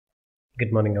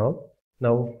Good morning all.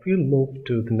 Now we'll move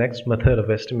to the next method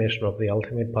of estimation of the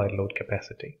ultimate pile load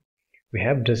capacity. We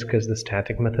have discussed the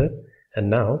static method and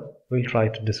now we'll try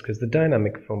to discuss the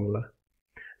dynamic formula.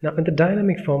 Now the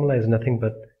dynamic formula is nothing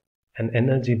but an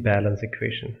energy balance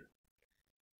equation.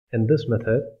 In this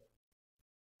method,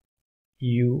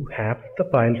 you have the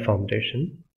pile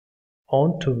foundation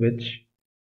onto which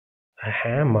a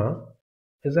hammer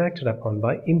is acted upon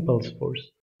by impulse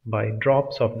force, by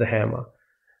drops of the hammer.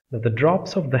 Now the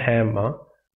drops of the hammer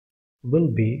will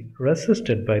be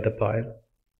resisted by the pile.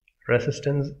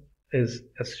 Resistance is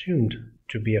assumed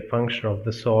to be a function of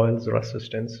the soil's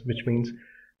resistance, which means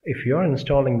if you are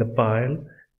installing the pile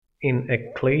in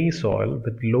a clay soil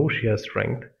with low shear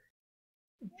strength,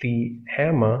 the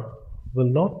hammer will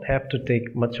not have to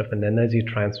take much of an energy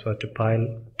transfer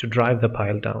to drive the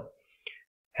pile down.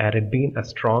 Had it been a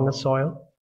stronger soil,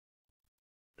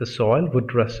 the soil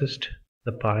would resist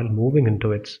the pile moving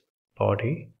into its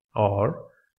body, or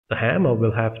the hammer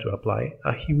will have to apply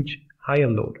a huge higher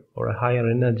load, or a higher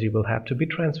energy will have to be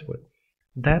transferred.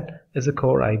 That is the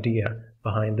core idea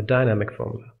behind the dynamic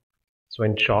formula. So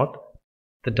in short,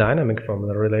 the dynamic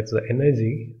formula relates the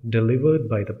energy delivered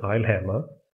by the pile hammer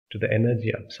to the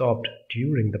energy absorbed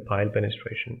during the pile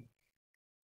penetration,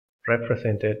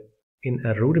 represented in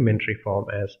a rudimentary form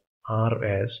as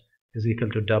Rs is equal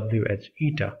to Wh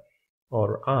eta,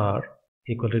 or R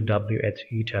equal to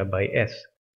Wh eta by S,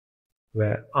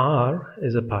 where R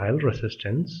is a pile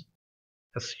resistance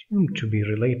assumed to be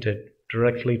related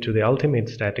directly to the ultimate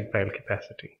static pile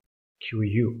capacity,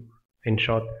 Qu. In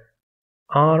short,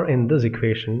 R in this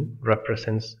equation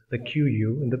represents the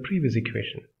Qu in the previous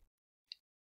equation,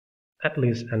 at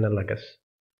least analogous.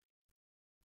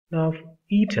 Now,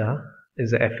 eta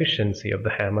is the efficiency of the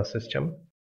hammer system,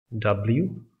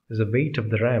 W is the weight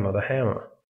of the ram or the hammer,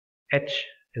 H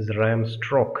is the ram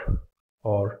stroke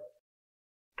or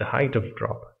the height of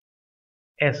drop,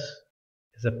 S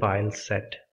is a pile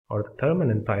set or the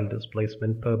permanent pile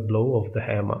displacement per blow of the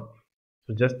hammer.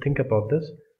 So just think about this.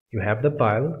 You have the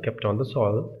pile kept on the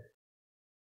soil.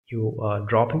 You are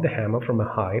dropping the hammer from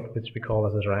a height which we call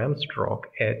as a ram stroke,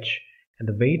 H, and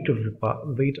the weight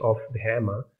of the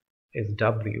hammer is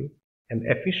W, and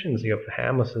the efficiency of the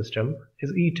hammer system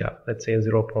is eta. Let's say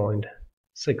 0.6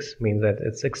 means that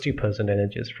it's 60%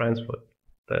 energy is transferred.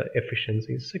 The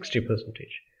efficiency is 60%.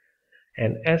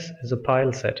 And S is a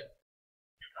pile set,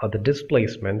 or the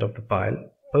displacement of the pile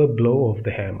per blow of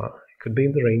the hammer. It could be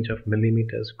in the range of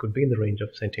millimeters, could be in the range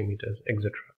of centimeters,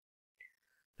 etc.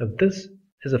 Now this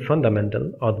is a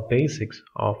fundamental or the basics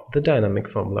of the dynamic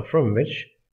formula, from which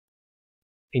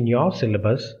in your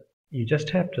syllabus you just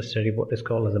have to study what is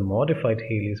called as a modified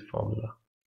Haley's formula.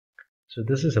 So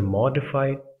this is a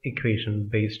modified equation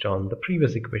based on the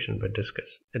previous equation we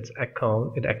discussed.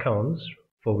 It accounts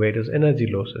for various energy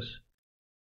losses.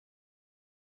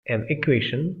 An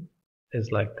equation is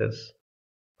like this: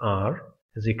 R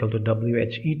is equal to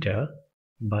Wh eta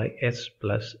by S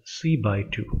plus C by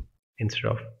 2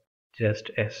 instead of just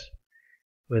S,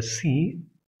 where C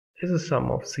is a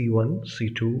sum of C1,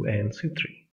 C2 and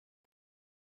C3.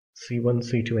 C1,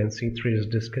 C2 and C3 is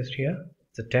discussed here.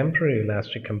 It's a temporary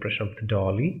elastic compression of the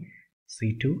dolly.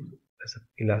 C2 is the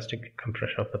elastic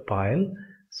compression of the pile.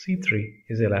 C3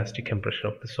 is the elastic compression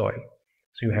of the soil.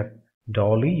 So you have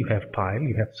dolly, you have pile,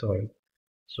 you have soil.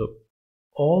 So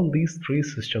all these three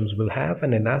systems will have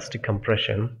an elastic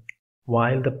compression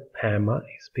while the hammer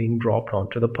is being dropped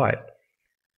onto the pile.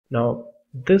 Now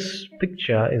this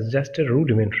picture is just a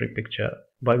rudimentary picture,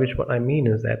 by which what I mean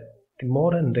is that the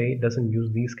modern day doesn't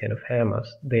use these kind of hammers.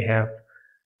 They have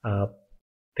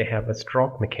a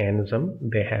stroke mechanism,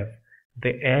 they have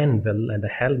the anvil and the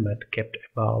helmet kept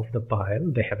above the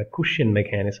pile, they have a cushion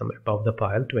mechanism above the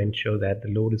pile to ensure that the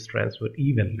load is transferred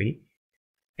evenly,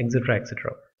 etc.,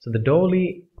 etc. So the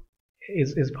dolly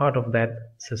is part of that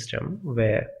system,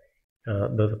 where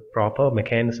the proper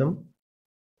mechanism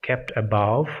kept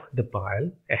above the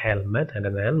pile, a helmet and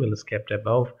an anvil is kept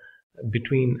above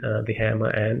between the hammer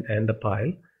and the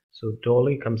pile. So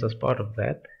dolly comes as part of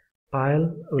that.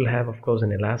 Pile will have, of course,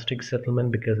 an elastic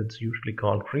settlement because it's usually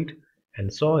concrete,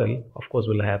 and soil, of course,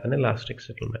 will have an elastic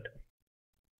settlement.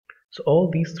 So all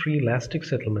these three elastic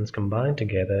settlements combined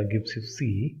together gives you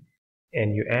C,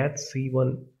 and you add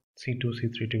C1, C2,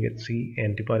 C3 to get C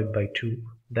and divide it by 2.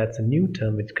 That's a new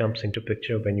term which comes into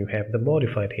picture when you have the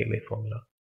modified Haley formula.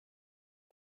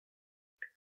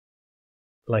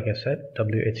 Like I said,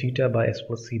 Wh eta by S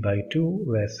plus C by 2,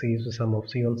 where C is the sum of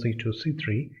C1, C2,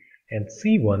 C3, and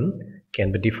C1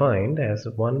 can be defined as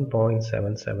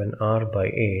 1.77 R by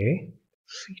A,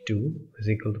 C2 is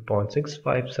equal to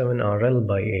 0.657 RL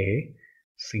by A,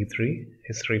 C3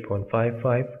 is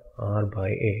 3.55 R by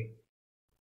A.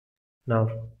 Now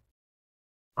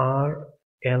R,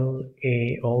 L,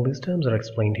 A, all these terms are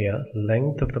explained here.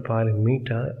 Length of the pile in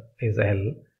meter is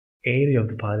L, area of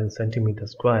the pile in centimeter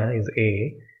square is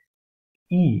A,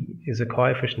 E is a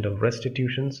coefficient of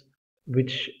restitutions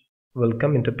which will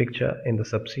come into picture in the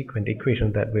subsequent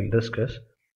equation that we'll discuss.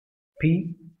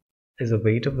 P is the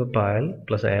weight of the pile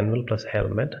plus anvil plus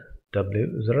helmet.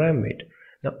 W is the ram weight.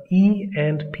 Now E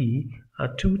and P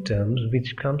are two terms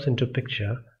which comes into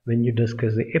picture when you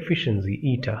discuss the efficiency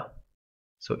eta.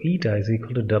 So eta is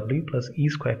equal to W plus E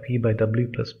square P by W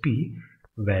plus P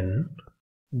when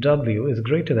W is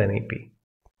greater than EP.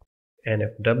 And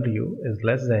if W is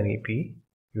less than EP,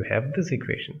 you have this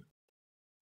equation.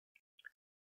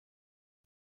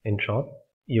 In short,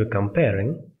 you're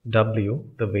comparing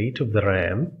W, the weight of the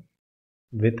ram,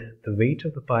 with the weight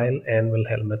of the pile anvil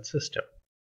helmet system.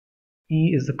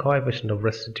 E is the coefficient of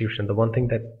restitution, the one thing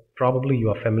that probably you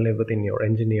are familiar with in your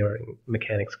engineering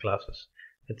mechanics classes.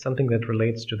 It's something that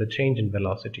relates to the change in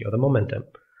velocity or the momentum.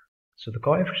 So the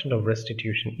coefficient of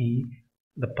restitution E,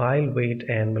 the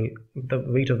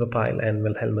weight of the pile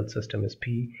anvil helmet system is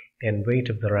P, and weight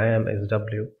of the ram is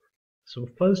W. So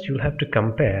first you'll have to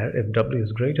compare if W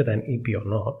is greater than EP or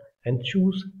not and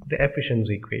choose the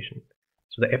efficiency equation.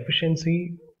 So the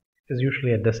efficiency is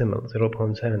usually a decimal,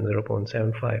 0.7,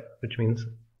 0.75, which means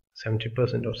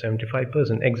 70% or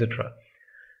 75%, etc.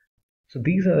 So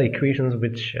these are the equations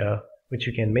which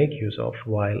you can make use of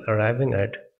while arriving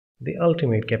at the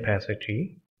ultimate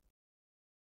capacity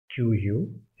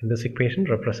QU, in this equation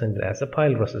represented as a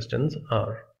pile resistance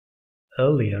R.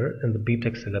 Earlier in the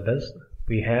BTech syllabus,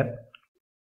 we had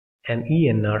an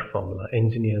ENR formula,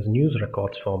 Engineers News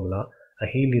Records formula, a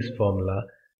Haley's formula,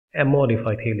 a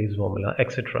modified Haley's formula,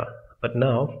 etc. But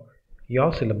now,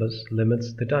 your syllabus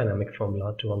limits the dynamic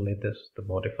formula to only this, the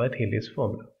modified Haley's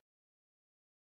formula.